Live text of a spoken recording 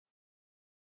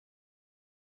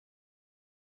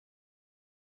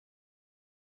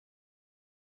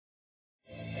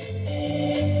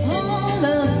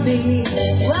me,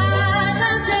 why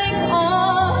not take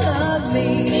all of me?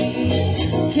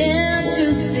 Can't you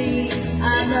see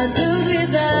I'm not good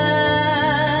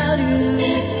without you?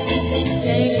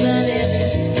 Take my lips,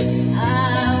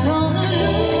 I wanna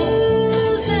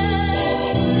lose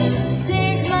them.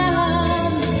 Take my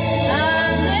arms,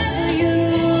 I'll never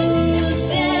use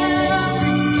them.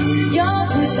 Your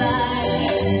goodbye,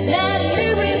 let me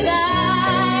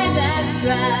revive that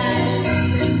cry.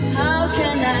 How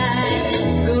can I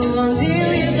go on dear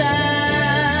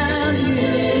without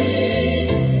you?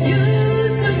 You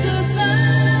took the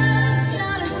path,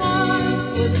 not once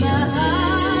was my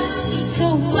heart. So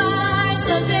why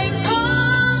not take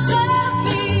all of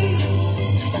me?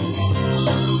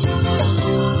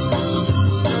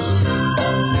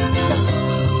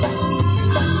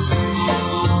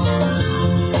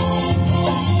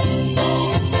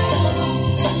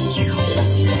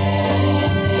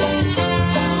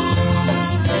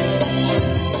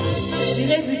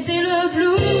 J'irai twister le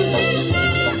blues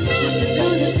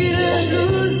et puis le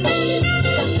blues.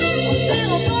 On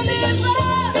serre dans mes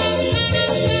bras,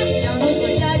 bien d'autre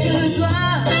cas que toi.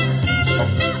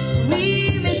 Oui,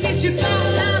 mais si tu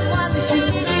penses à moi, si tu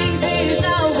t'oublies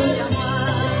déjà, reviens-moi.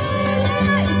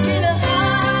 It's been a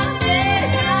hard day,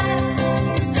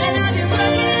 and I've been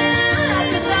working at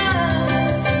the door.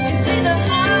 It's been a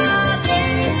hard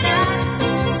day,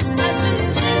 I should be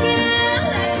sleeping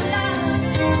like a dog.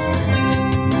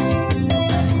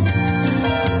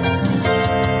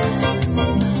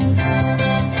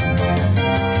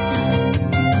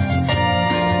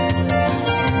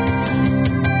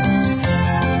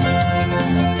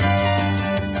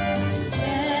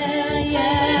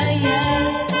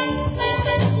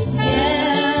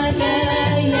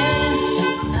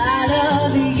 I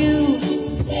love you,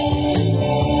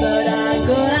 but I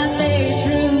gotta stay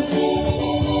true.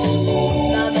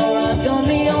 Now Nora's got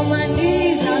me on my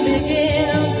knees, I'm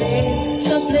beginning, please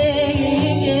stop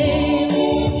playing games.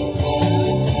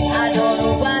 I don't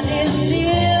know what this is,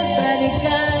 but it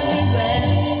got me when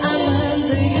I'm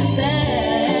under your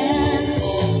stand.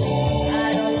 I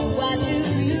don't know what to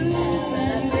do, but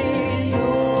I say no,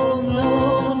 no,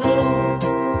 no.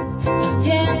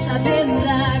 Yes, I've been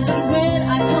like, but when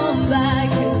I come back,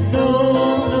 you know,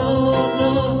 no,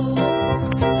 no.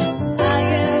 I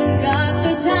ain't got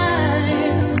the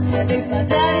time, and if my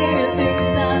daddy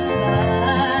thinks I'm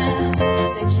fine,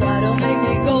 they try to make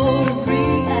me go to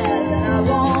rehab, and I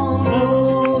won't, no,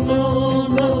 no,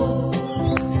 no.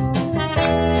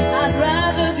 I'd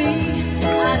rather be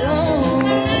alone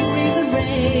and breathe the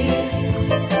rain.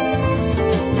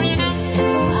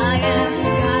 I ain't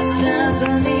got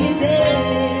something there.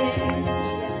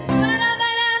 Para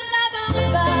bailar la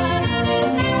bomba,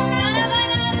 para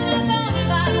bailar la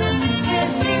bomba,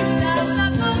 necesita una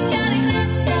poca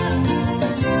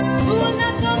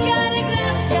de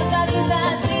gracia para mi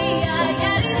patria. Y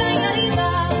arriba,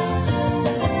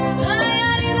 ay,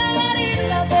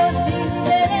 arriba, por ti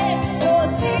seré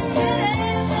bomba,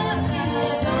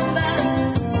 bomba,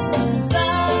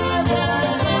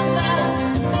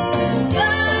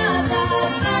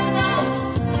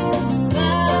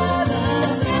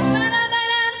 para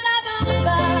bailar la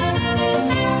bomba,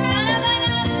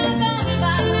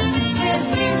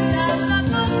 necesita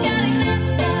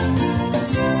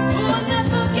una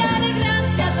poca de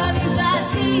gracia para mi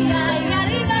patria. Y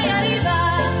arriba,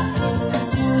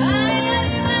 ay,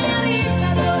 arriba,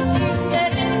 por ti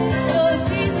seré.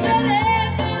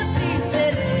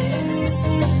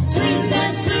 Twist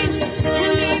and twist, you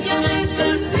leave your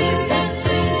ankles, twist and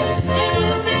twist, and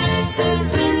move your ankles,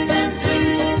 twist and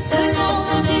twist, the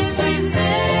moment you twist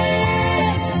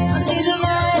it. I need a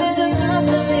mind de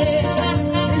m'appeler,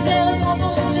 et j'ai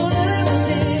repenché sur le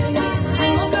côté,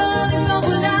 encore une fois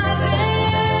vous l'avez.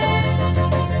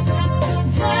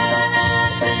 Voilà,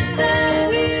 c'est ça,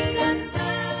 oui, comme ça.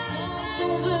 Quand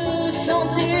on veut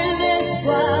chanter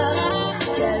l'espoir,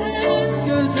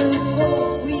 quelque de trop,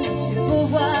 oui, il faut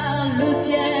voir le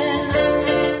ciel.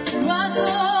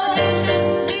 L'oiseau,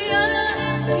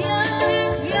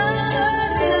 viens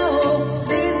là-haut,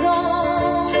 les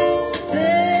anges,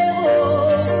 zéro,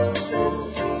 je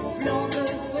suis blanc de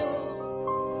trop.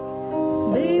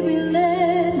 Baby,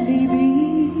 let me be,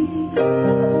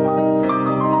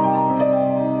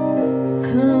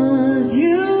 'cause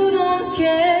you don't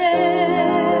care.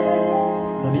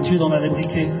 D'habitude, on a des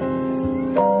briquets.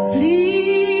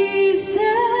 Please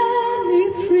set me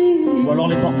free. Ou alors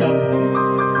les portables.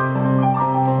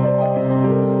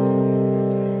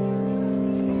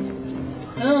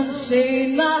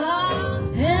 Unchain my heart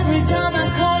every time I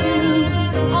call you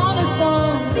on the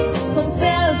phone. Some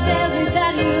fella tells me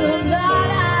that you're not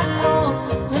at home.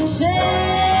 Unchain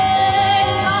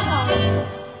my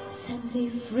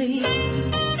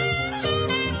free.